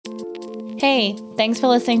Hey, thanks for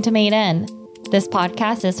listening to Made In. This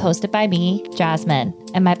podcast is hosted by me, Jasmine,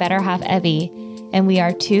 and my better half, Evie, and we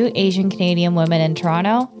are two Asian Canadian women in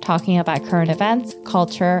Toronto talking about current events,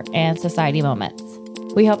 culture, and society moments.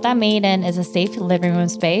 We hope that Made In is a safe living room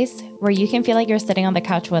space where you can feel like you're sitting on the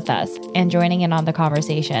couch with us and joining in on the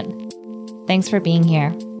conversation. Thanks for being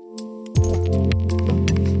here.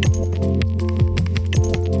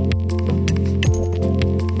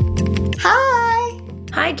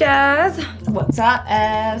 Hi, Jazz. What's up,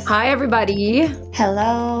 Ev? Hi, everybody.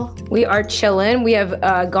 Hello. We are chilling. We have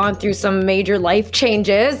gone through some major life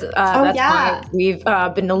changes. That's why we've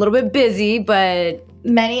been a little bit busy, but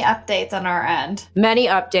many updates on our end. Many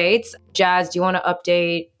updates. Jazz, do you want to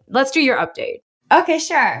update? Let's do your update. Okay,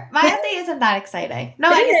 sure. My update isn't that exciting. No,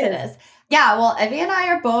 I guess it is. Yeah, well, Evie and I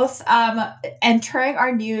are both entering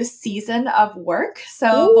our new season of work.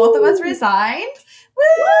 So both of us resigned.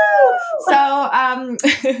 Woo! So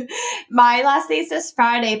my last day is this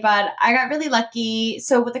Friday, but I got really lucky.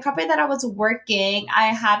 So with the company that I was working, I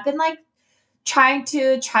have been trying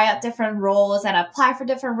to try out different roles and apply for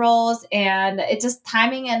different roles, and it just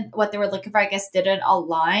timing and what they were looking for, I guess, didn't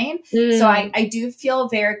align. So I do feel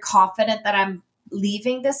very confident that I'm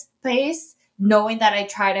leaving this place, knowing that I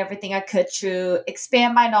tried everything I could to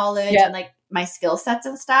expand my knowledge and my skill sets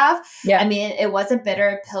and stuff. I mean, it was a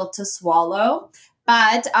bitter pill to swallow.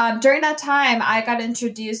 But during that time, I got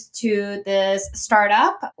introduced to this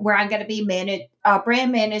startup where I'm going to be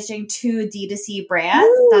brand managing two D2C brands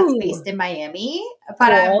that's based in Miami.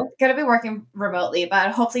 But I'm going to be working remotely,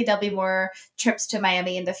 but hopefully there'll be more trips to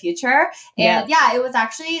Miami in the future. And it was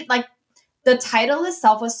actually the title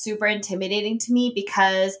itself was super intimidating to me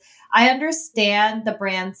because I understand the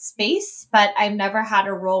brand space, but I've never had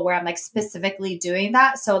a role where I'm specifically doing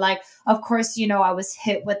that. So of course, I was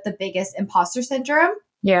hit with the biggest imposter syndrome.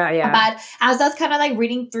 Yeah. But as I was kind of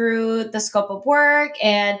reading through the scope of work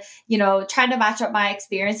and, trying to match up my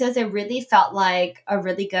experiences, it really felt like a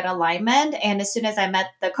really good alignment. And as soon as I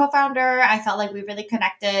met the co-founder, I felt like we really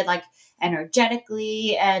connected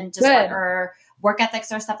energetically and just our work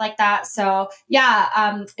ethics or stuff like that. So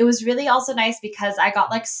it was really also nice because I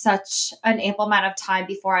got such an ample amount of time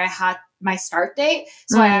before I had my start date.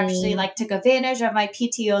 So I actually took advantage of my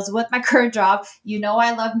PTOs with my current job.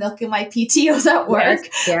 I love milking my PTOs at work.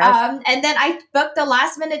 Yes. And then I booked a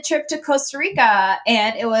last minute trip to Costa Rica,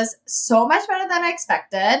 and it was so much better than I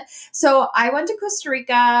expected. So I went to Costa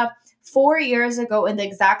Rica 4 years ago in the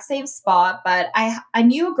exact same spot, but I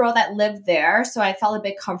knew a girl that lived there, so I felt a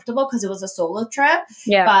bit comfortable because it was a solo trip.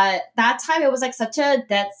 But that time it was such a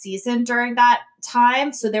dead season during that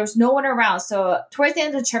time, so there was no one around. So towards the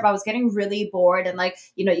end of the trip, I was getting really bored, and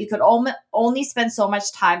you could only spend so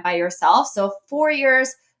much time by yourself. So 4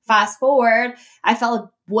 years fast forward, I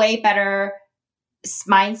felt way better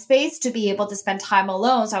mind space to be able to spend time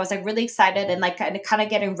alone. So I was really excited and kind of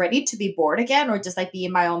getting ready to be bored again or just be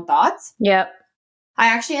in my own thoughts. Yep. I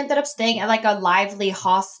actually ended up staying at a lively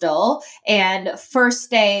hostel, and first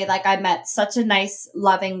day, I met such a nice,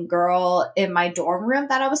 loving girl in my dorm room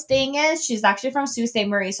that I was staying in. She's actually from Sault Ste.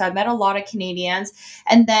 Marie, so I met a lot of Canadians.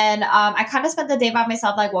 And then I kind of spent the day by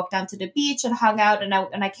myself, walked down to the beach and hung out. And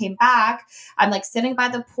I came back, I'm sitting by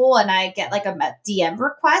the pool, and I get a DM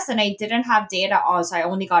request, and I didn't have data on, so I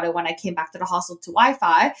only got it when I came back to the hostel to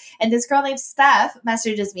Wi-Fi. And this girl named Steph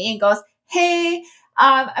messages me and goes, "Hey,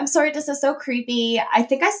 I'm sorry, this is so creepy. I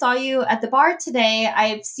think I saw you at the bar today.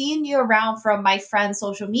 I've seen you around from my friend's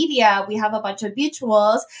social media. We have a bunch of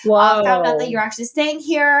mutuals. Found out that you're actually staying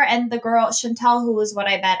here." And the girl, Chantel, who was what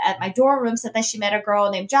I met at my dorm room, said that she met a girl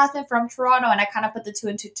named Jasmine from Toronto. And I kind of put the two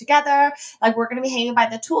and two together. We're going to be hanging by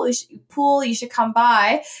the pool. You should come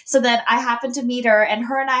by. So then I happened to meet her, and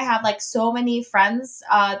her and I have so many friends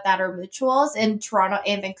that are mutuals in Toronto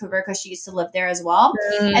and Vancouver because she used to live there as well.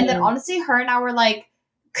 And then honestly, her and I were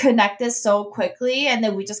connected so quickly, and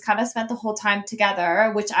then we just kind of spent the whole time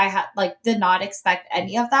together, which I had did not expect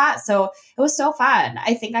any of that. So it was so fun.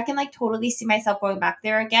 I think I can totally see myself going back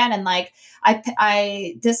there again. And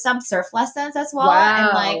I did some surf lessons as well.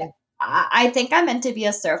 And I think I'm meant to be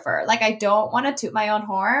a surfer. I don't want to toot my own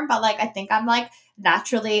horn, but I think I'm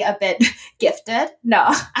naturally a bit gifted. No,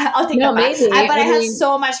 I'll take that back. But I had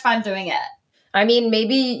so much fun doing it. I mean,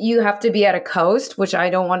 maybe you have to be at a coast, which I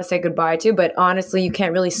don't want to say goodbye to, but honestly, you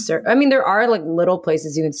can't really surf. I mean, there are like little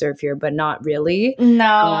places you can surf here, but not really. No,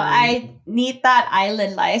 I need that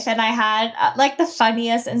island life. And I had like the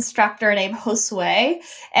funniest instructor named Josue,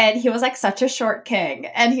 and he was like such a short king.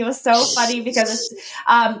 And he was so funny because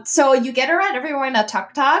it's, so you get around everywhere in a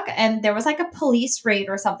tuk-tuk, and there was like a police raid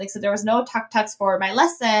or something. So there was no tuk-tuks for my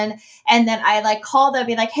lesson. And then I like called them,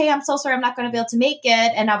 be like, hey, I'm so sorry, I'm not going to be able to make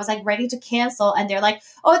it. And I was like ready to cancel. And they're like,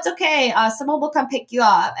 oh, it's okay. Someone will come pick you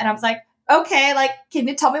up. And I was like, okay, like, can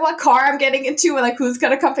you tell me what car I'm getting into and like who's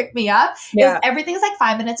gonna come pick me up? Yeah. Everything's like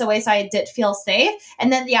 5 minutes away, so I did feel safe.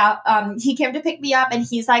 And then he came to pick me up, and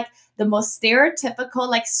he's like the most stereotypical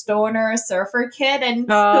like stoner surfer kid, and he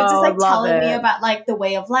was just like telling me about like the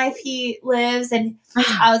way of life he lives. And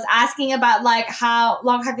I was asking about like how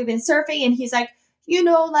long have you been surfing, and he's like, you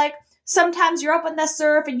know, like sometimes you're up on the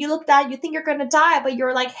surf and you look down, you think you're going to die, but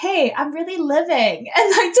you're like, hey, I'm really living.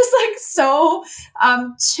 And like, just like so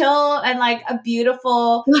chill and like a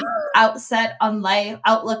beautiful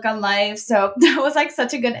outlook on life. So that was like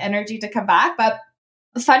such a good energy to come back. But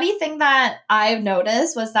the funny thing that I've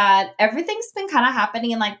noticed was that everything's been kind of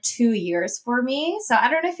happening in like 2 years for me. So I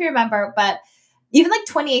don't know if you remember, but even like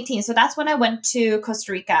 2018. So that's when I went to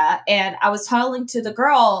Costa Rica, and I was telling to the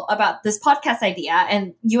girl about this podcast idea,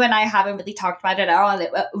 and you and I haven't really talked about it at all.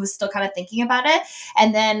 It was still kind of thinking about it.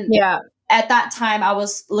 And then at that time I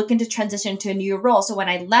was looking to transition to a new role. So when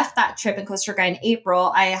I left that trip in Costa Rica in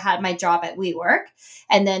April, I had my job at WeWork.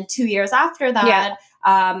 And then 2 years after that,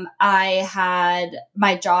 I had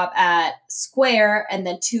my job at Square. And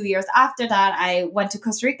then 2 years after that, I went to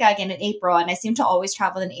Costa Rica again in April, and I seem to always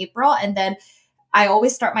travel in April. And then I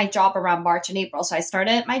always start my job around March and April. So I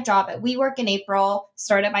started my job at WeWork in April,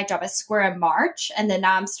 started my job at Square in March, and then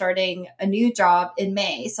now I'm starting a new job in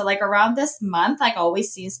May. So like around this month, like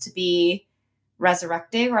always seems to be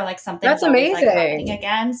resurrecting, or like something that's amazing, like happening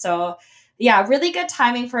again. So yeah, really good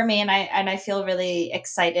timing for me, and I feel really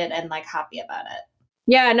excited and like happy about it.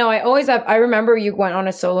 Yeah, no, I remember you went on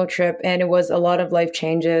a solo trip, and it was a lot of life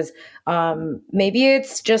changes. Maybe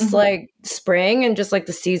it's just like spring and just like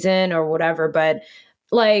the season or whatever, but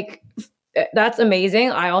like that's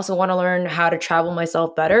amazing. I also want to learn how to travel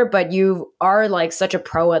myself better, but you are like such a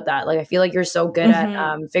pro at that. Like, I feel like you're so good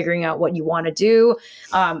at figuring out what you want to do.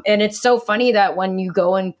 And it's so funny that when you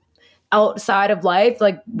go and outside of life,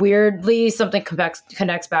 like weirdly something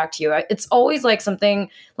connects back to you. It's always like something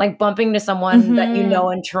like bumping to someone that you know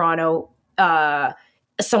in Toronto,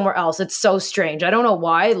 somewhere else. It's so strange. I don't know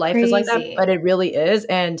why life is like that, but it really is.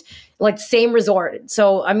 And like same resort.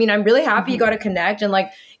 So, I mean, I'm really happy you got to connect. And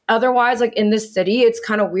like, otherwise, like in this city, it's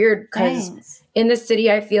kind of weird because in this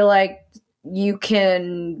city, I feel like you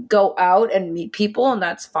can go out and meet people and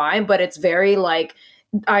that's fine, but it's very like,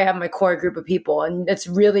 I have my core group of people, and it's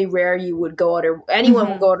really rare you would go out or anyone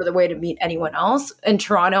would go out of the way to meet anyone else. In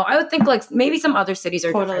Toronto, I would think like maybe some other cities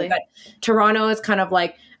are different, but Toronto is kind of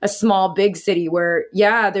like a small, big city where,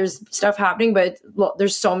 there's stuff happening, but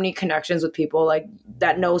there's so many connections with people like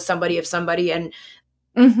that know somebody of somebody, and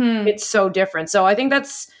it's so different. So I think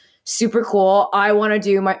that's super cool. I want to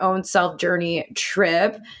do my own self journey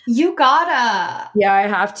trip. You gotta. Yeah, I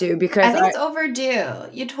have to, because I think it's overdue.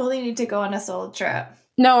 You totally need to go on a solo trip.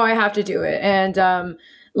 No, I have to do it. And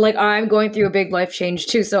like I'm going through a big life change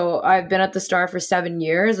too. So I've been at the Star for 7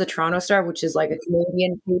 years, the Toronto Star, which is like a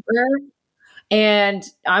Canadian paper. And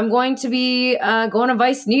I'm going to be going to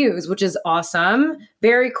Vice News, which is awesome.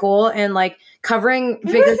 Very cool. And like covering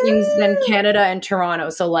bigger things than Canada and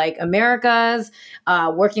Toronto. So like Americas,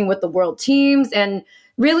 working with the world teams, and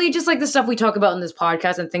really just like the stuff we talk about in this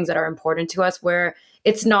podcast and things that are important to us, where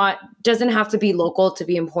it's doesn't have to be local to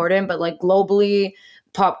be important, but like globally,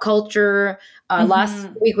 pop culture. Last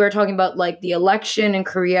week we were talking about like the election in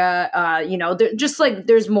Korea. Just like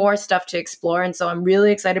there's more stuff to explore, and so I'm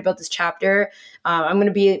really excited about this chapter. I'm going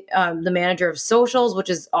to be the manager of socials, which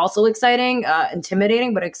is also exciting,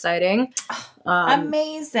 intimidating but exciting.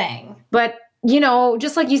 Amazing. But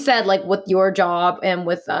just like you said, like with your job and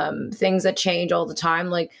with things that change all the time,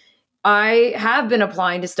 like I have been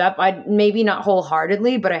applying to stuff. I maybe not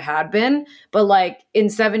wholeheartedly, but I had been. But like in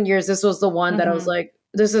 7 years, this was the one that I was like,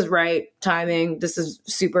 this is right timing. This is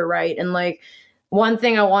super right. And like one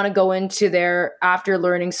thing I want to go into there after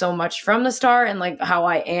learning so much from the Star and like how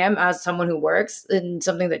I am as someone who works, and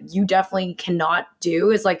something that you definitely cannot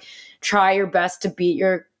do is like try your best to beat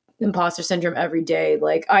your imposter syndrome every day.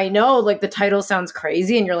 Like I know like the title sounds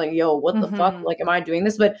crazy and you're like, yo, what the fuck? Like, am I doing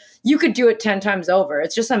this? But you could do it 10 times over.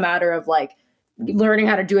 It's just a matter of like learning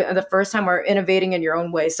how to do it the first time or innovating in your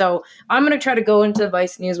own way. So I'm going to try to go into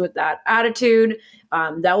Vice News with that attitude.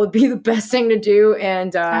 That would be the best thing to do.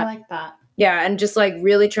 And I like that. yeah, and just like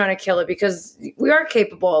really trying to kill it, because we are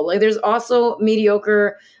capable. Like there's also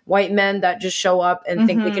mediocre white men that just show up and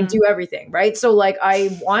think they can do everything, right? So like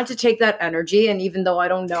I want to take that energy, and even though I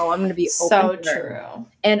don't know, I'm going to be so open true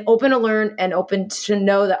and open to learn and open to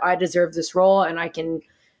know that I deserve this role and I can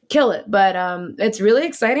kill it. But it's really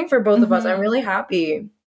exciting for both of us. I'm really happy.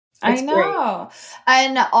 I know. Great.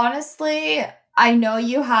 And honestly, I know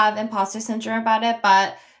you have imposter syndrome about it,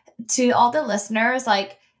 but to all the listeners,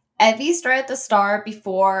 like Evie started the Star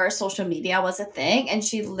before social media was a thing, and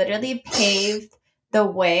she literally paved the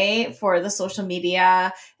way for the social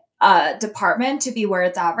media department to be where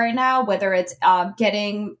it's at right now, whether it's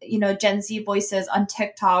getting, Gen Z voices on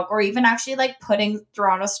TikTok, or even actually like putting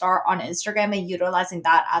Toronto Star on Instagram and utilizing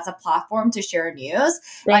that as a platform to share news.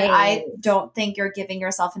 Thanks. Like, I don't think you're giving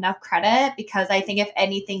yourself enough credit, because I think if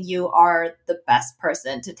anything, you are the best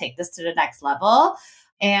person to take this to the next level.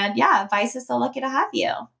 And yeah, Vice is so lucky to have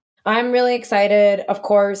you. I'm really excited. Of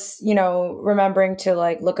course, remembering to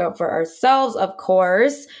like look out for ourselves, of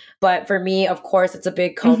course. But for me, of course, it's a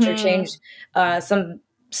big culture change.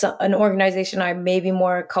 An organization I may be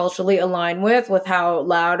more culturally aligned with how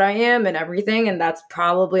loud I am and everything. And that's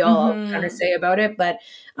probably all I'll kind of say about it. But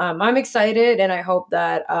I'm excited, and I hope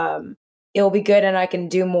that it'll be good and I can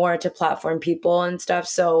do more to platform people and stuff.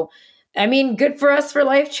 So, I mean, good for us for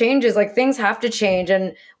life changes. Like things have to change.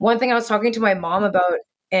 And one thing I was talking to my mom about,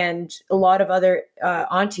 and a lot of other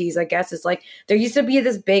aunties, I guess, is like there used to be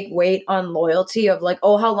this big weight on loyalty of like,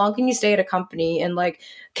 oh, how long can you stay at a company, and like,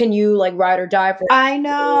 can you like ride or die for? I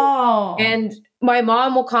know. And my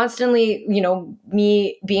mom will constantly,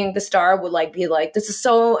 me being the star would like be like, this is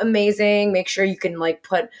so amazing. Make sure you can like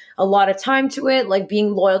put a lot of time to it. Like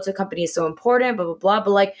being loyal to a company is so important, blah, blah, blah.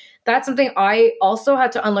 But like, that's something I also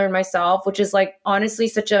had to unlearn myself, which is like, honestly,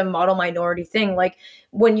 such a model minority thing. Like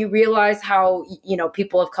when you realize how,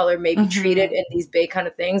 people of color may be treated in these big kind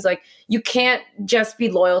of things, like you can't just be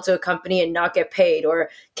loyal to a company and not get paid, or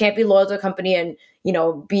can't be loyal to a company and,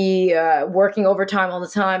 be working overtime all the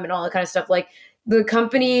time and all that kind of stuff. Like the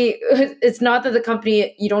company, it's not that the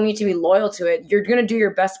company, you don't need to be loyal to it. You're going to do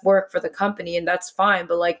your best work for the company, and that's fine.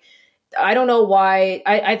 But like, I don't know why.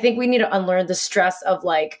 I think we need to unlearn the stress of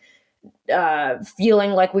like,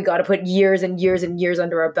 feeling like we got to put years and years and years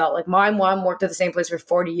under our belt. Like my mom worked at the same place for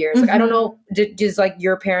 40 years. Like, I don't know. Does like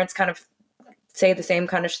your parents kind of say the same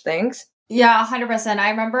kind of things? Yeah, 100%.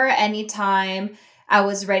 I remember anytime I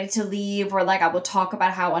was ready to leave, or like I would talk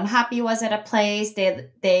about how unhappy I was at a place,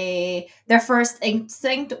 their first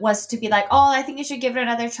instinct was to be like, oh, I think you should give it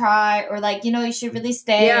another try, or like, you should really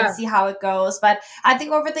stay and see how it goes. But I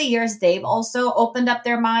think over the years, they've also opened up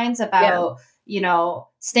their minds about,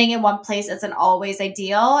 staying in one place isn't always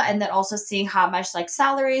ideal. And then also seeing how much like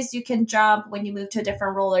salaries you can jump when you move to a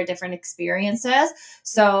different role or different experiences.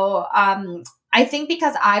 So I think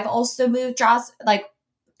because I've also moved jobs, like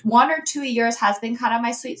 1 or 2 years has been kind of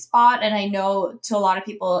my sweet spot. And I know to a lot of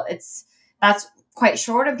people, that's quite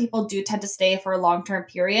short, and people do tend to stay for a long-term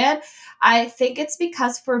period. I think it's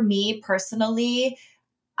because for me personally,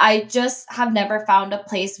 I just have never found a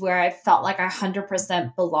place where I felt like I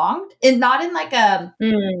 100% belonged, and not in like a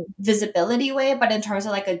visibility way, but in terms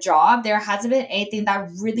of like a job. There hasn't been anything that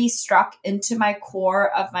really struck into my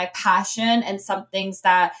core of my passion, and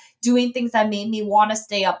doing things that made me want to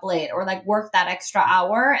stay up late or like work that extra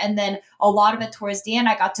hour. And then a lot of it towards the end,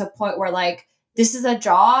 I got to a point where like, this is a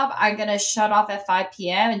job. I'm going to shut off at 5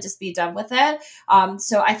 p.m. and just be done with it.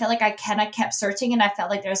 So I felt like I kind of kept searching, and I felt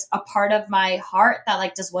like there's a part of my heart that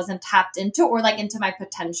like just wasn't tapped into, or like into my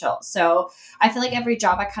potential. So I feel like every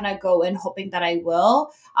job I kind of go in hoping that I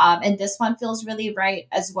will. And this one feels really right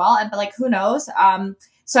as well. But like, who knows?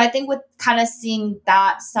 So I think with kind of seeing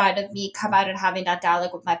that side of me come out and having that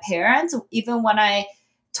dialogue with my parents, even when I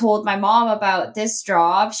told my mom about this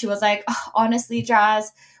job, she was like, oh, honestly,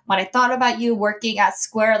 Jazz, when I thought about you working at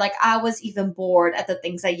Square, like I was even bored at the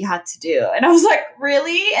things that you had to do. And I was like,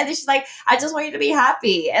 really? And then she's like, I just want you to be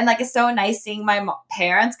happy. And like, it's so nice seeing my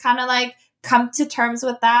parents kind of like come to terms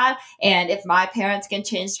with that. And if my parents can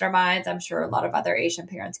change their minds, I'm sure a lot of other Asian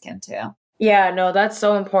parents can too. Yeah, no, that's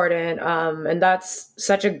so important. And that's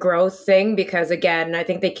such a growth thing, because again, I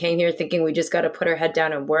think they came here thinking we just got to put our head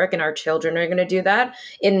down and work, and our children are going to do that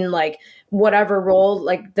in like whatever role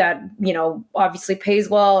like that, obviously pays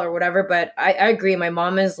well or whatever. But I agree. My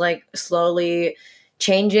mom is like slowly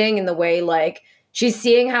changing in the way like she's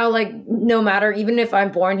seeing how like no matter, even if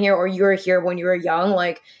I'm born here or you're here when you were young,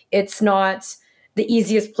 like it's not the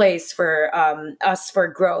easiest place for us for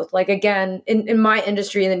growth. Like, again, in my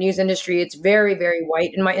industry, in the news industry, it's very, very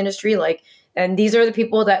white in my industry. Like, and these are the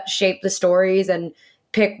people that shape the stories and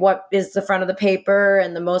pick what is the front of the paper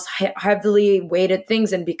and the most heavily weighted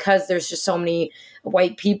things. And because there's just so many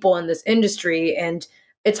white people in this industry, and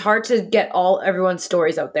it's hard to get everyone's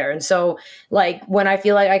stories out there. And so, like, when I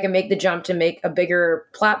feel like I can make the jump to make a bigger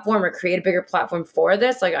platform or create a bigger platform for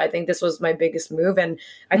this, like, I think this was my biggest move. And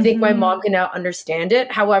I think my mom can now understand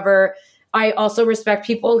it. However, I also respect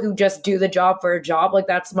people who just do the job for a job. Like,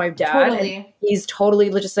 that's my dad. Totally. He's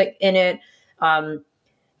totally just like in it.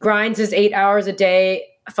 Grinds his 8 hours a day,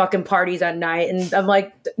 fucking parties at night. And I'm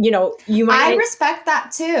like, you might. I respect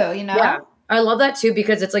that too, Yeah. I love that too,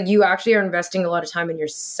 because it's like you actually are investing a lot of time in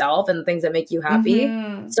yourself and things that make you happy.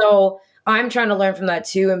 So I'm trying to learn from that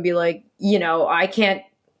too and be like, I can't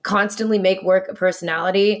constantly make work a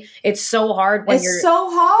personality. It's so hard when It's so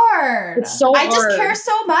hard. It's so I hard. just care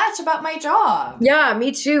so much about my job. Yeah,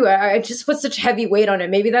 me too. I just put such heavy weight on it.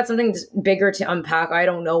 Maybe that's something bigger to unpack. I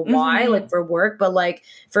don't know why, like for work, but like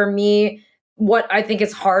for me, what I think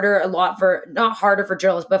is harder a lot for, not harder for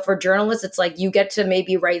journalists, but for journalists, it's like you get to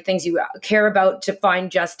maybe write things you care about to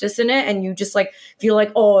find justice in it. And you just like feel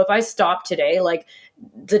like, oh, if I stop today, like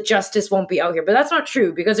the justice won't be out here. But that's not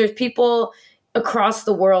true, because there's people across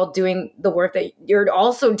the world doing the work that you're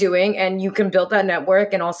also doing, and you can build that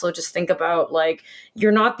network. And also just think about, like,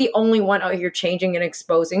 you're not the only one out here changing and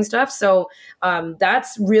exposing stuff. So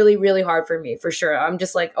that's really, really hard for me, for sure. I'm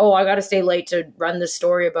just like, oh, I got to stay late to run this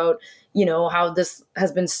story about, how this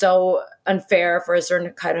has been so unfair for a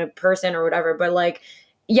certain kind of person or whatever. But like,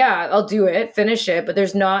 yeah, I'll do it, finish it, but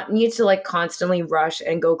there's not need to like constantly rush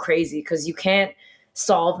and go crazy, because you can't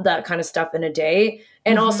solve that kind of stuff in a day.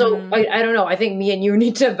 And also, I don't know, I think me and you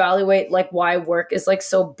need to evaluate like why work is like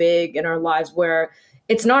so big in our lives, where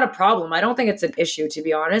it's not a problem. I don't think it's an issue, to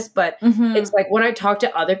be honest, but it's like when I talk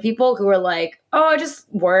to other people who are like, oh, I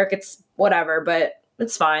just work, it's whatever, but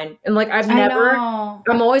it's fine. And like,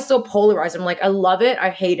 I'm always so polarized. I'm like, I love it, I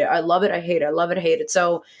hate it. I love it, I hate it. I love it, I hate it.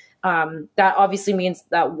 So that obviously means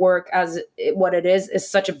that work what it is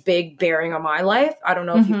such a big bearing on my life. I don't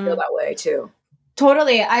know if you feel that way too.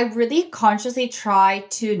 Totally. I really consciously try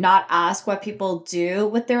to not ask what people do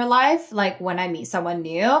with their life, like when I meet someone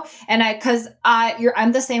new. And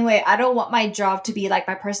I'm the same way. I don't want my job to be like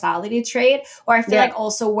my personality trait, or I feel like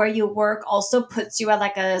also where you work also puts you at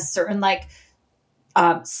like a certain like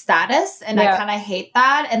status. And I kind of hate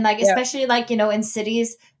that. And like, especially like, in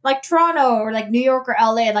cities like Toronto or like New York or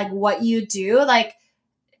LA, like what you do, like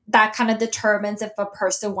that kind of determines if a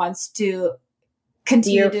person wants to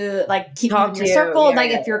continue to like keep you in your circle,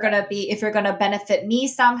 if you're gonna benefit me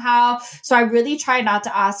somehow. So I really try not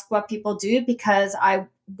to ask what people do, because I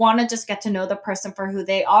want to just get to know the person for who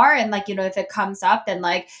they are. And like, if it comes up, then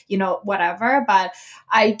like, whatever. But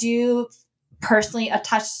I do personally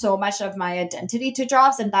attach so much of my identity to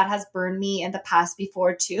jobs, and that has burned me in the past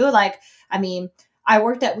before too. Like, I mean, I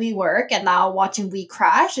worked at WeWork, and now watching We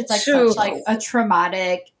Crash, it's like such like a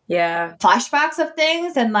traumatic flashbacks of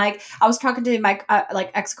things. And like, I was talking to my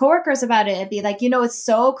like ex-coworkers about it, and be like, it's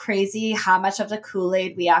so crazy how much of the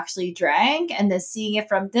Kool-Aid we actually drank. And then seeing it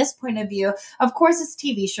from this point of view, of course it's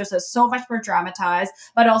TV shows, so it's so much more dramatized.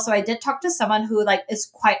 But also I did talk to someone who like is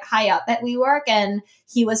quite high up at WeWork, and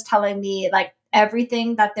he was telling me like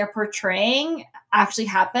everything that they're portraying actually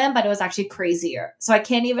happened, but it was actually crazier. So I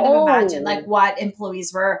can't even imagine like what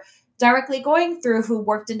employees were directly going through who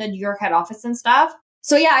worked in the New York head office and stuff.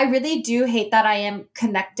 So yeah, I really do hate that I am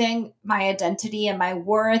connecting my identity and my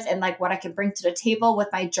worth and like what I can bring to the table with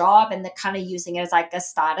my job, and the kind of using it as like a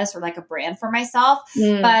status or like a brand for myself.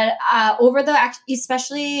 But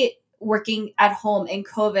especially working at home in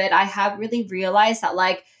COVID, I have really realized that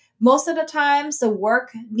like most of the times the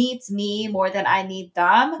work needs me more than I need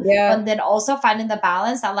them. And then also finding the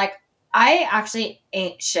balance that like, I actually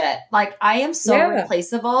ain't shit. Like, I am so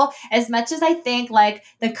replaceable. As much as I think like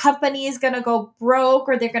the company is going to go broke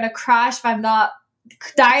or they're going to crash if I'm not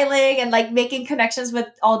dialing and like making connections with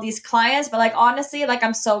all these clients. But like, honestly, like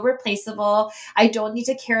I'm so replaceable. I don't need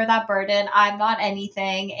to carry that burden. I'm not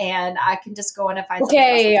anything, and I can just go in and find something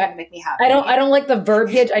else that's going to make me happy. I don't like the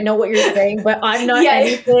verbiage. I know what you're saying, but I'm not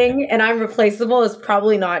anything and I'm replaceable is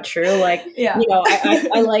probably not true. Like,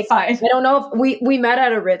 I like, I don't know if we met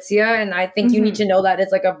at Aritzia, and I think you need to know that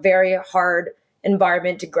it's like a very hard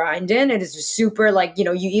environment to grind in. It is super like,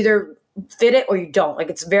 you either fit it or you don't. Like,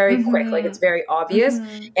 it's very quick, like it's very obvious.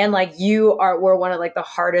 And like were one of like the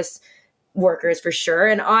hardest workers for sure.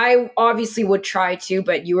 And I obviously would try to,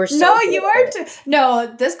 but you were so No, good you at it. weren't.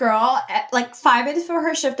 No, this girl, like 5 minutes before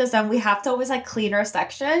her shift is done, we have to always like clean her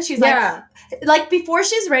section. She's Yeah. like before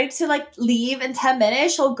she's ready to like leave in 10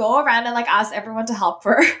 minutes, she'll go around and like ask everyone to help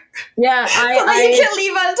her. Yeah. So that you can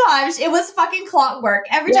leave on time. It was fucking clockwork.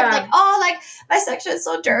 Every time, Yeah. like, oh, like my section is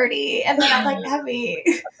so dirty. And then I'm like, heavy.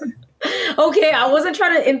 Okay, I wasn't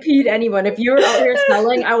trying to impede anyone. If you were out here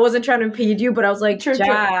selling, I wasn't trying to impede you, but I was like, True, true.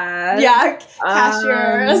 Jazz. Yeah,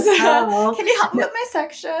 cashiers. Oh. Can you help me with my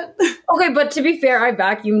section? Okay, but to be fair, I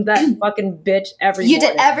vacuumed that fucking bitch every You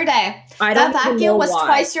morning. did every day. I That don't even know vacuum was why.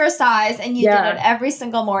 twice your size, and you Yeah. did it every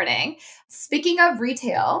single morning. Speaking of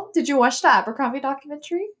retail, did you watch the Abercrombie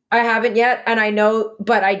documentary? I haven't yet, and I know,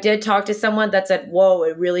 but I did talk to someone that said, whoa,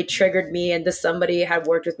 it really triggered me, and this somebody had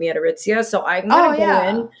worked with me at Aritzia, so I'm going to go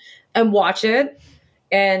in and watch it,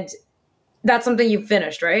 and that's something you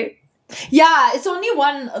finished, right? Yeah, it's only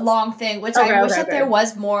one long thing, which I wish that okay. there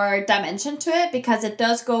was more dimension to it, because it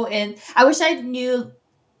does go in. I wish I knew.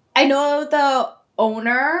 I know the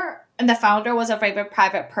owner and the founder was a very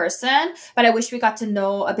private person, but I wish we got to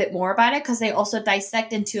know a bit more about it, because they also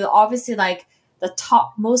dissect into obviously like the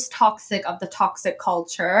most toxic of the toxic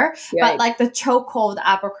culture, but like the chokehold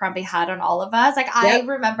Abercrombie had on all of us. Like I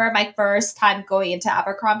remember my first time going into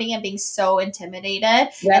Abercrombie and being so intimidated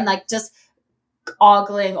and like just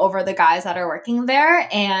ogling over the guys that are working there.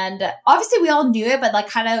 And obviously we all knew it, but like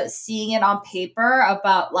kind of seeing it on paper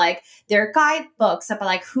about like their guidebooks about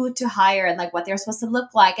like who to hire and like what they're supposed to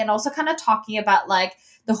look like, and also kind of talking about like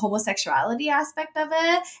the homosexuality aspect of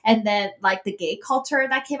it, and then like the gay culture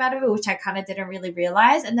that came out of it, which I kind of didn't really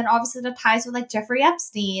realize, and then obviously the ties with like Jeffrey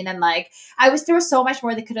Epstein, and like I wish there was so much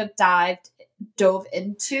more they could have dove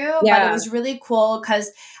into, but it was really cool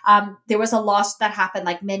because there was a loss that happened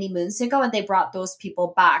like many moons ago, and they brought those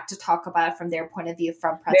people back to talk about it from their point of view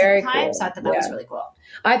from present time. Cool. So I thought that was really cool.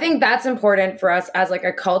 I think that's important for us as like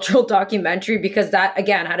a cultural documentary, because that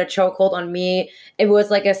again had a chokehold on me. It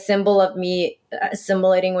was like a symbol of me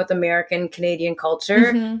assimilating with American Canadian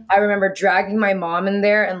culture. I remember dragging my mom in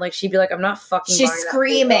there, and like she'd be like, "I'm not fucking." She's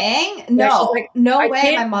screaming. No, like, no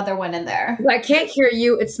way. My mother went in there. I can't hear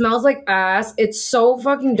you. It smells like ass. It's so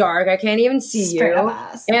fucking dark. I can't even see Straight you. Up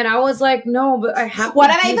ass. And I was like, no, but I have. What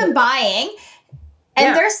am I even buying?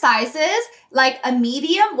 And their sizes, like a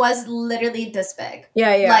medium was literally this big.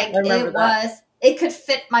 Yeah. Like it could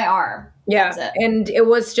fit my arm. Yeah. And it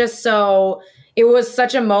was just so, it was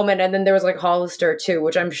such a moment. And then there was like Hollister too,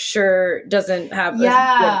 which I'm sure doesn't have.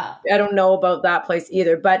 I don't know about that place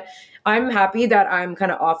either, but I'm happy that I'm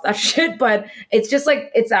kind of off that shit. But it's just like,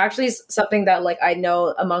 it's actually something that like I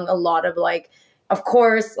know among a lot of like, of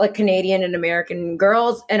course, like Canadian and American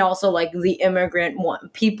girls, and also like the immigrant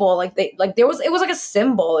people, like it was like a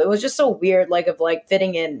symbol. It was just so weird, like of like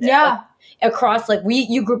fitting in. Yeah. Like, across, like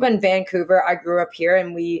you grew up in Vancouver, I grew up here,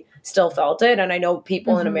 and we still felt it. And I know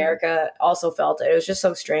people in America also felt it. It was just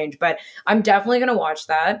so strange, but I'm definitely going to watch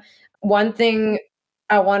that. One thing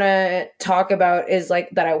I want to talk about is like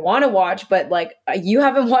that I want to watch, but like you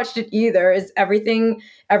haven't watched it either, is Everything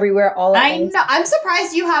Everywhere All at Once. I know. I'm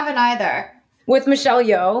surprised you haven't either. With Michelle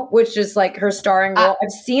Yeoh, which is like her starring role.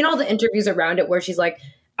 I've seen all the interviews around it where she's like,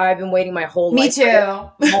 I've been waiting my whole life. Me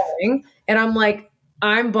too. And I'm like,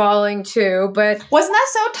 I'm bawling too. But wasn't that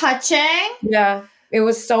so touching? Yeah, it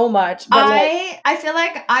was so much. But I feel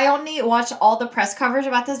like I only watched all the press coverage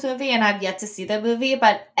about this movie, and I've yet to see the movie,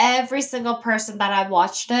 but every single person that I've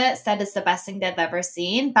watched it said it's the best thing they've ever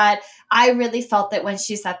seen. But I really felt it when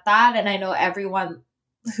she said that, and I know everyone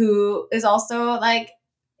who is also like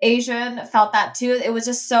Asian felt that too. It was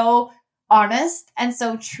just so honest and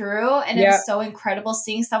so true, and it was so incredible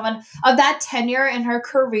seeing someone of that tenure in her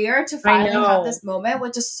career to finally have this moment,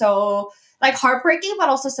 which is so like heartbreaking but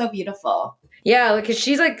also so beautiful. Yeah, like, 'cause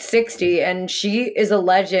she's like 60 and she is a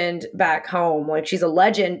legend back home. Like, she's a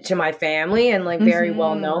legend to my family and like very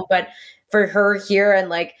well known, but for her here, and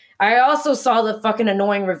like I also saw the fucking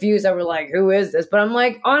annoying reviews that were like, who is this? But I'm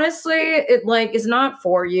like, honestly, it like is not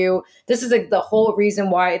for you. This is like the whole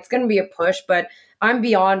reason why it's going to be a push, but I'm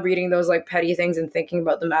beyond reading those like petty things and thinking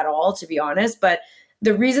about them at all, to be honest. But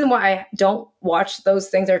the reason why I don't watch those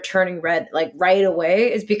things are turning red like right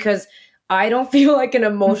away is because I don't feel like I can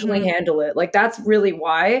emotionally handle it. Like, that's really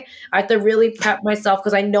why I have to really prep myself,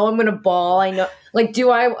 because I know I'm going to bawl. I know, like, am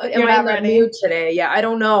I in the mood today? Yeah, I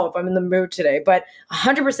don't know if I'm in the mood today, but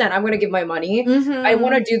 100% I'm going to give my money. I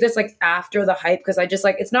want to do this like after the hype, because I just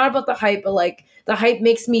like, it's not about the hype, but like the hype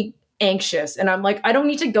makes me anxious. And I'm like, I don't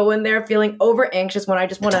need to go in there feeling over anxious when I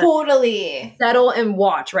just want to settle and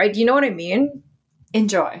watch, right? Do you know what I mean?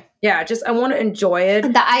 Enjoy. Yeah, just I want to enjoy it.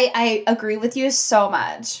 I agree with you so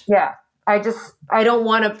much. Yeah. I don't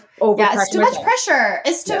want to overpressure. Yeah, it's too much pressure.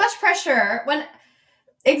 It's too much pressure.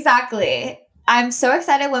 Exactly. I'm so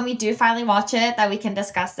excited when we do finally watch it that we can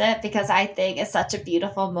discuss it, because I think it's such a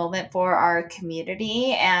beautiful moment for our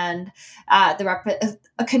community, and a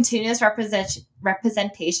continuous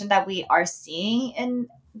representation that we are seeing in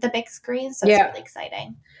the big screen. So it's really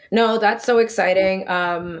exciting. No, that's so exciting.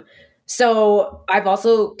 So I've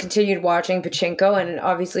also continued watching Pachinko, and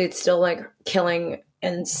obviously it's still like killing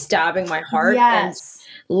and stabbing my heart. Yes.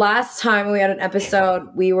 And last time we had an episode,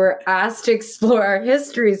 we were asked to explore our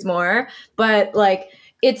histories more, but like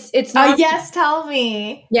it's not. Yes, tell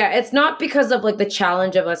me. Yeah, it's not because of like the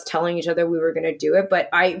challenge of us telling each other we were going to do it, but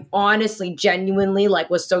I honestly, genuinely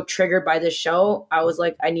like was so triggered by this show. I was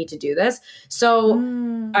like, I need to do this. So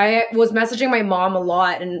I was messaging my mom a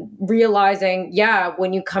lot and realizing, yeah,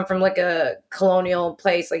 when you come from like a colonial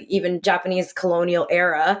place, like even Japanese colonial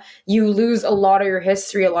era, you lose a lot of your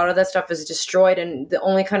history. A lot of that stuff is destroyed, and the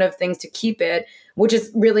only kind of things to keep it, which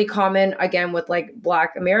is really common again with like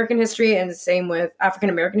Black American history, and the same with African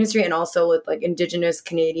American history, and also with like Indigenous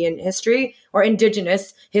Canadian history or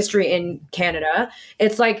Indigenous history in Canada.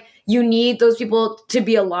 It's like you need those people to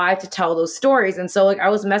be alive to tell those stories. And so like I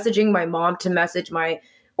was messaging my mom to message my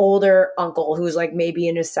older uncle who's like maybe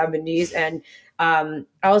in his 70s, and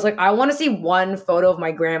I was like, I want to see one photo of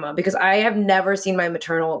my grandma, because I have never seen my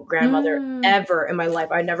maternal grandmother ever in my life.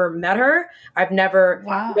 I never met her. I've never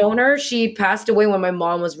known her. She passed away when my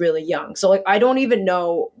mom was really young. So like, I don't even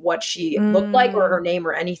know what she looked like or her name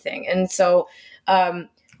or anything. And so, and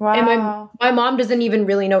my mom doesn't even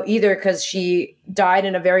really know either, because she died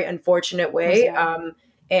in a very unfortunate way.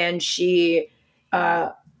 And she,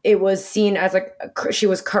 it was seen as like she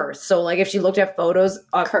was cursed. So like if she looked at photos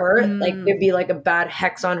of her, like it'd be like a bad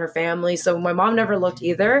hex on her family. So my mom never looked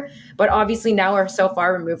either. But obviously now we're so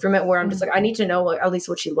far removed from it where I'm just like, I need to know like at least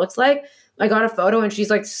what she looks like. I got a photo and she's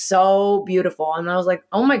like so beautiful. And I was like,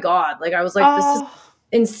 oh my God. Like I was like, this is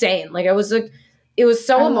insane. Like I was like, it was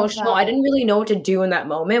so emotional. I didn't really know what to do in that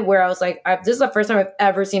moment, where I was like, this is the first time I've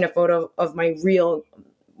ever seen a photo of my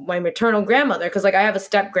maternal grandmother, because like I have a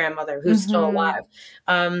step grandmother who's still alive,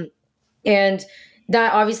 and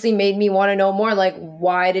that obviously made me want to know more, like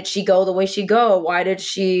why did she go the way she go, why did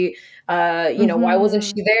she why wasn't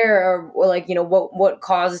she there, or like what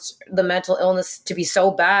caused the mental illness to be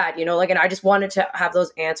so bad, like, and I just wanted to have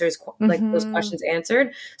those answers, like those questions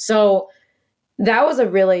answered. So that was a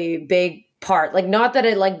really big part, like not that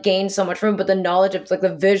I like gained so much from it, but the knowledge of like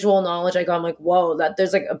the visual knowledge I got, I'm like, whoa, that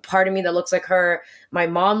there's like a part of me that looks like her, my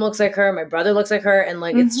mom looks like her, my brother looks like her, and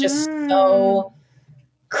like it's just so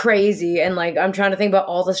crazy. And like I'm trying to think about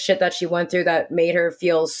all the shit that she went through that made her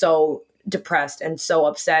feel so depressed and so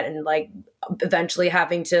upset, and like eventually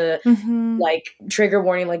having to like trigger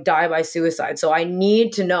warning, like die by suicide. So I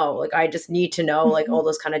need to know, like I just need to know like all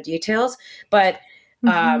those kind of details. But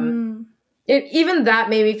even that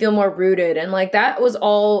made me feel more rooted, and like that's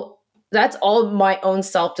all my own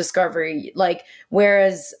self-discovery. Like,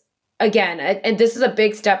 whereas again, and this is a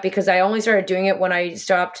big step, because I only started doing it when I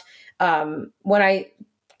stopped, when I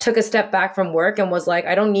took a step back from work and was like,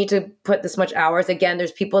 I don't need to put this much hours. Again,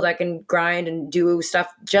 there's people that can grind and do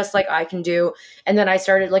stuff just like I can do. And then I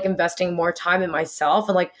started like investing more time in myself.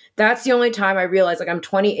 And like, that's the only time I realized, like, I'm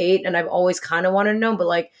 28 and I've always kind of wanted to know, but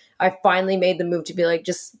like, I finally made the move to be like,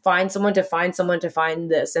 just find someone to find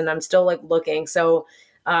this. And I'm still like looking. So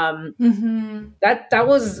that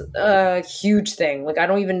was a huge thing. Like, I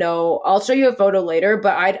don't even know. I'll show you a photo later,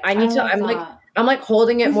 but I need to, I'm like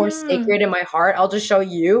holding it more sacred in my heart. I'll just show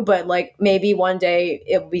you, but like maybe one day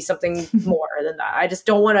it'll be something more than that. I just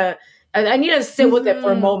don't want to, I need to sit with it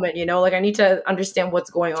for a moment, like I need to understand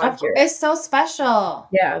what's going on here. It's so special.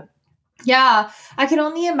 Yeah. Yeah. I can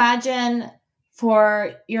only imagine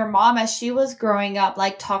for your mom as she was growing up,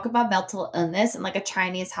 like talk about mental illness in like a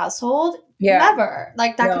Chinese household. Yeah. Never.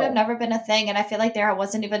 Like that could have never been a thing. And I feel like there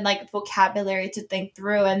wasn't even like vocabulary to think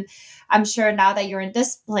through. And I'm sure now that you're in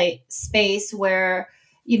this space where,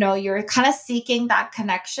 you're kind of seeking that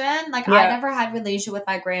connection. Like I never had relationship with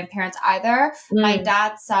my grandparents either. My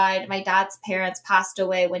dad's parents passed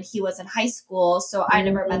away when he was in high school. So I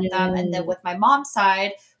never met them. And then with my mom's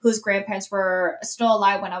side, whose grandparents were still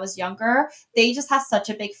alive when I was younger, they just had such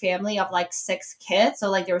a big family of like 6 kids. So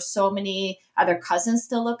like there were so many other cousins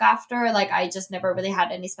to look after. Like I just never really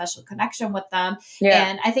had any special connection with them. Yeah.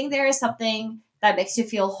 And I think there is something that makes you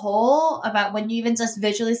feel whole about when you even just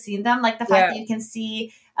visually see them, like the fact that you can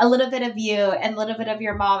see a little bit of you and a little bit of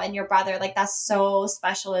your mom and your brother. Like that's so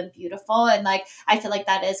special and beautiful. And like I feel like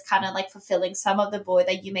that is kind of like fulfilling some of the void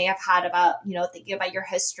that you may have had about, you know, thinking about your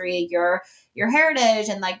history, your heritage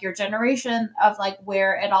and like your generation of like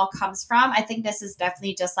where it all comes from. I think this is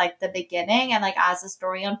definitely just like the beginning. And like as the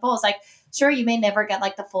story unfolds, like sure, you may never get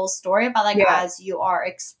like the full story, but like as you are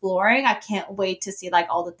exploring, I can't wait to see like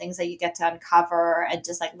all the things that you get to uncover and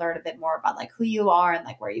just like learn a bit more about like who you are and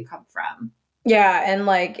like where you come from. Yeah, and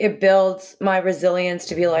like it builds my resilience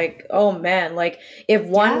to be like, oh man, like if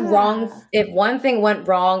one thing went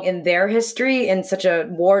wrong in their history in such a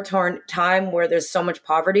war-torn time where there's so much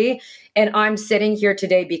poverty, and I'm sitting here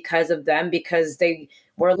today because of them, because they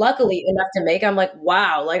were luckily enough to make, I'm like,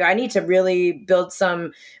 wow, like I need to really build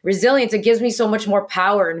some resilience. It gives me so much more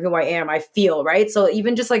power in who I am, I feel, right? So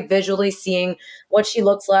even just like visually seeing what she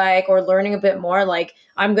looks like or learning a bit more, like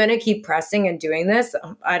I'm going to keep pressing and doing this.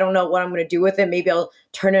 I don't know what I'm going to do with it. Maybe I'll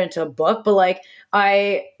turn it into a book, but like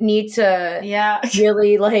I need to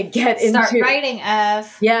really like start writing,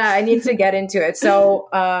 Ev. Yeah, I need to get into it. So,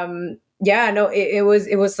 yeah, no, it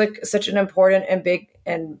was like such an important and big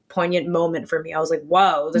and poignant moment for me. I was like,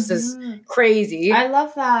 wow, this is crazy. I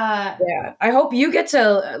love that. Yeah. I hope you get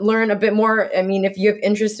to learn a bit more. I mean, if you have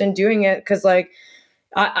interest in doing it, because like,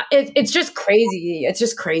 it's just crazy. It's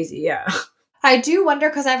just crazy. Yeah. I do wonder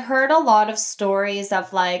because I've heard a lot of stories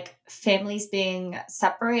of like families being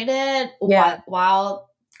separated while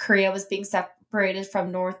Korea was being separated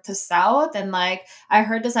from north to south. And like I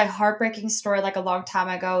heard this like heartbreaking story like a long time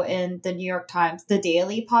ago in the New York Times, the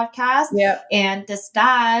Daily podcast. Yeah. And this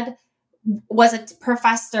dad was a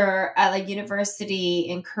professor at a university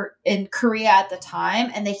in Korea at the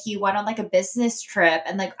time, and that he went on like a business trip,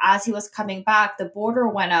 and like as he was coming back, the border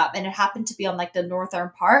went up, and it happened to be on like the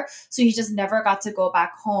northern part, so he just never got to go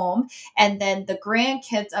back home. And then the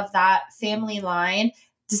grandkids of that family line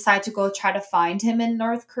decide to go try to find him in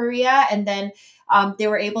North Korea, and then they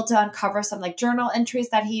were able to uncover some like journal entries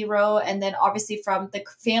that he wrote. And then obviously from the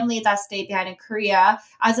family that stayed behind in Korea,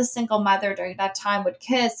 as a single mother during that time with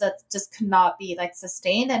kids, that just could not be like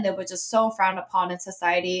sustained. And it was just so frowned upon in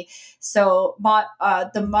society. So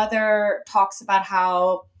the mother talks about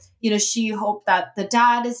how, you know, she hoped that the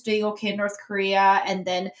dad is doing okay in North Korea. And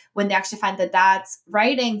then when they actually find the dad's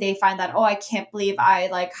writing, they find that, oh, I can't believe I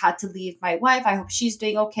like had to leave my wife. I hope she's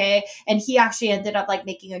doing okay. And he actually ended up like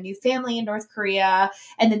making a new family in North Korea.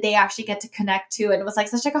 And then they actually get to connect too. And it was like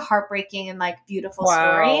such like a heartbreaking and like beautiful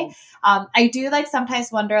story. I do like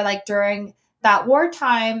sometimes wonder like during that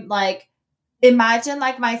wartime, like, imagine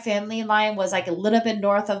like my family line was like a little bit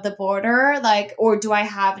north of the border, like, or do I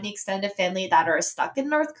have any extended family that are stuck in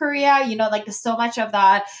North Korea? You know, like there's so much of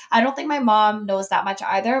that. I don't think my mom knows that much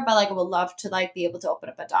either, but like I would love to like be able to open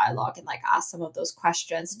up a dialogue and like ask some of those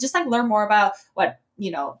questions, just like learn more about what,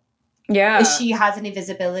 you know, if she has any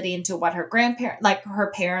visibility into what her grandparents, like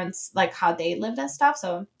her parents, like how they lived and stuff.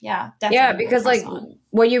 So yeah, definitely. Yeah, because like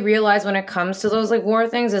what you realize when it comes to those like war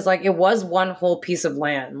things is like it was one whole piece of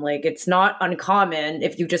land. Like it's not uncommon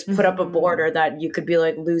if you just put up a border that you could be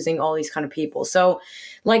like losing all these kind of people. So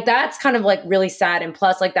like that's kind of like really sad. And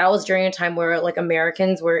plus like that was during a time where like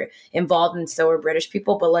Americans were involved and so were British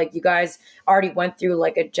people. But like you guys already went through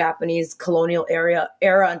like a Japanese colonial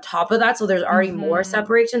era on top of that. So there's already more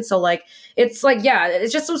separation. So like it's like, yeah,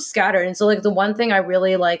 it's just so scattered. And so like the one thing I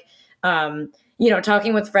really like, you know,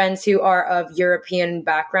 talking with friends who are of European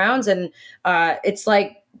backgrounds, and it's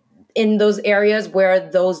like in those areas where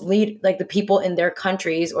those like the people in their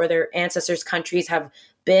countries or their ancestors' countries have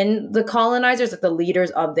been the colonizers, like the leaders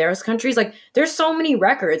of their countries, like there's so many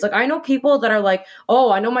records. Like I know people that are like,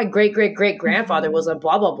 oh, I know my great great great grandfather was a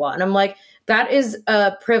blah blah blah, and I'm like, that is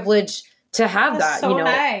a privilege to have. That's that, so you know,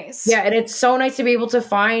 nice. Yeah, and it's so nice to be able to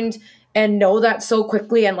find and know that so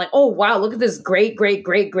quickly, and like, oh wow, look at this great great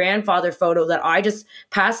great grandfather photo that I just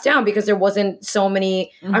passed down, because there wasn't so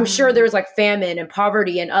many. I'm sure there was like famine and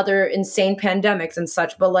poverty and other insane pandemics and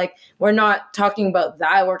such, but like we're not talking about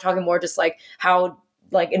that. We're talking more just like how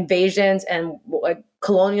like invasions and like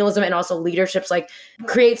colonialism and also leaderships like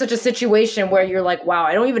create such a situation where you're like, wow,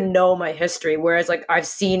 I don't even know my history, whereas like I've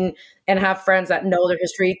seen and have friends that know their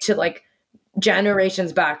history to like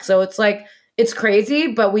generations back. So it's like, it's crazy,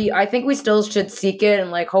 but I think we still should seek it,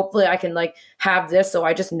 and like hopefully I can like have this, so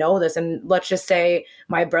I just know this. And let's just say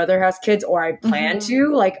my brother has kids, or I plan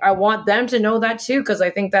to, like I want them to know that too, because I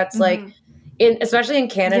think that's like especially in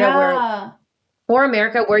Canada or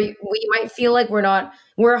America, where we might feel like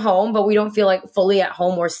we're home, but we don't feel like fully at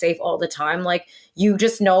home or safe all the time. Like you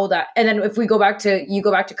just know that. And then if you go back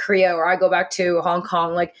to Korea, or I go back to Hong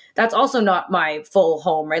Kong, like that's also not my full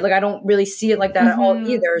home, right? Like I don't really see it like that at all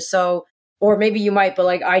either. So or maybe you might, but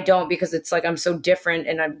like I don't, because it's like I'm so different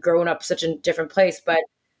and I've grown up such a different place. But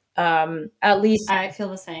at least I feel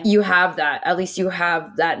the same. You have that. At least you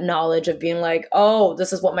have that knowledge of being like, oh,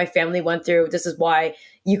 this is what my family went through. This is why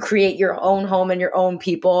you create your own home and your own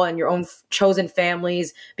people and your own chosen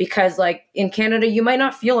families. Because like in Canada, you might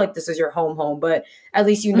not feel like this is your home, but at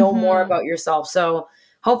least you know more about yourself. So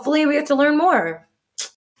hopefully we get to learn more.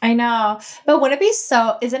 I know. But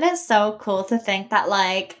isn't it so cool to think that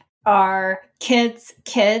like our kids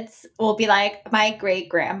will be like, my great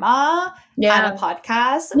grandma had a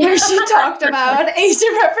podcast where she talked about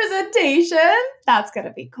Asian representation. That's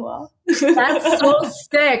gonna be cool. That's so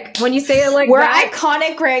sick when you say it like we're that.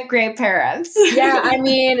 Iconic great parents. Yeah, I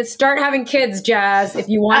mean, start having kids, Jazz. If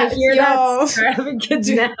you want to hear that, start having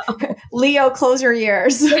kids now. Leo, close your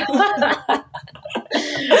ears. No,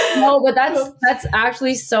 but that's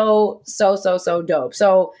actually so dope.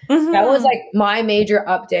 So that was like my major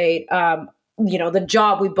update. The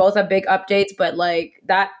job, we both have big updates, but like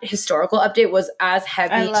that historical update was as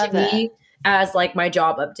heavy to me as like my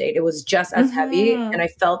job update. It was just as heavy, and I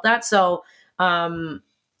felt that. So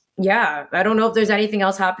yeah, I don't know if there's anything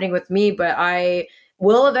else happening with me, but I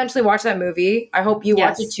will eventually watch that movie. I hope you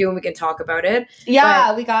watch it too, and we can talk about it.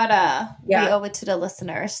 Yeah, we owe it to the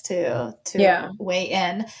listeners to weigh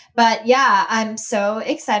in. But yeah, I'm so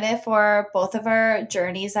excited for both of our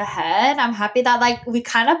journeys ahead. I'm happy that like we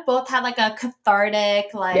kind of both had like a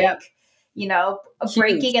cathartic, like a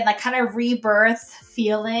breaking and like kind of rebirth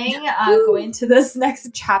feeling going to this next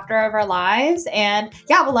chapter of our lives. And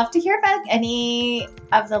yeah, we'd love to hear if like, any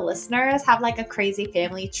of the listeners have like a crazy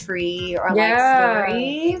family tree or like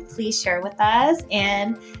story. Please share with us.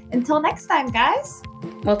 And until next time, guys,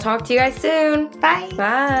 we'll talk to you guys soon. Bye.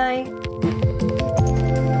 Bye.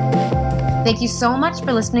 Thank you so much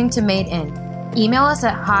for listening to Made In. Email us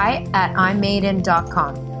at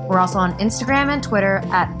hi@imadein.com. We're also on Instagram and Twitter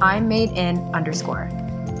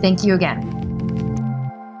 @IMadeIn_. Thank you again.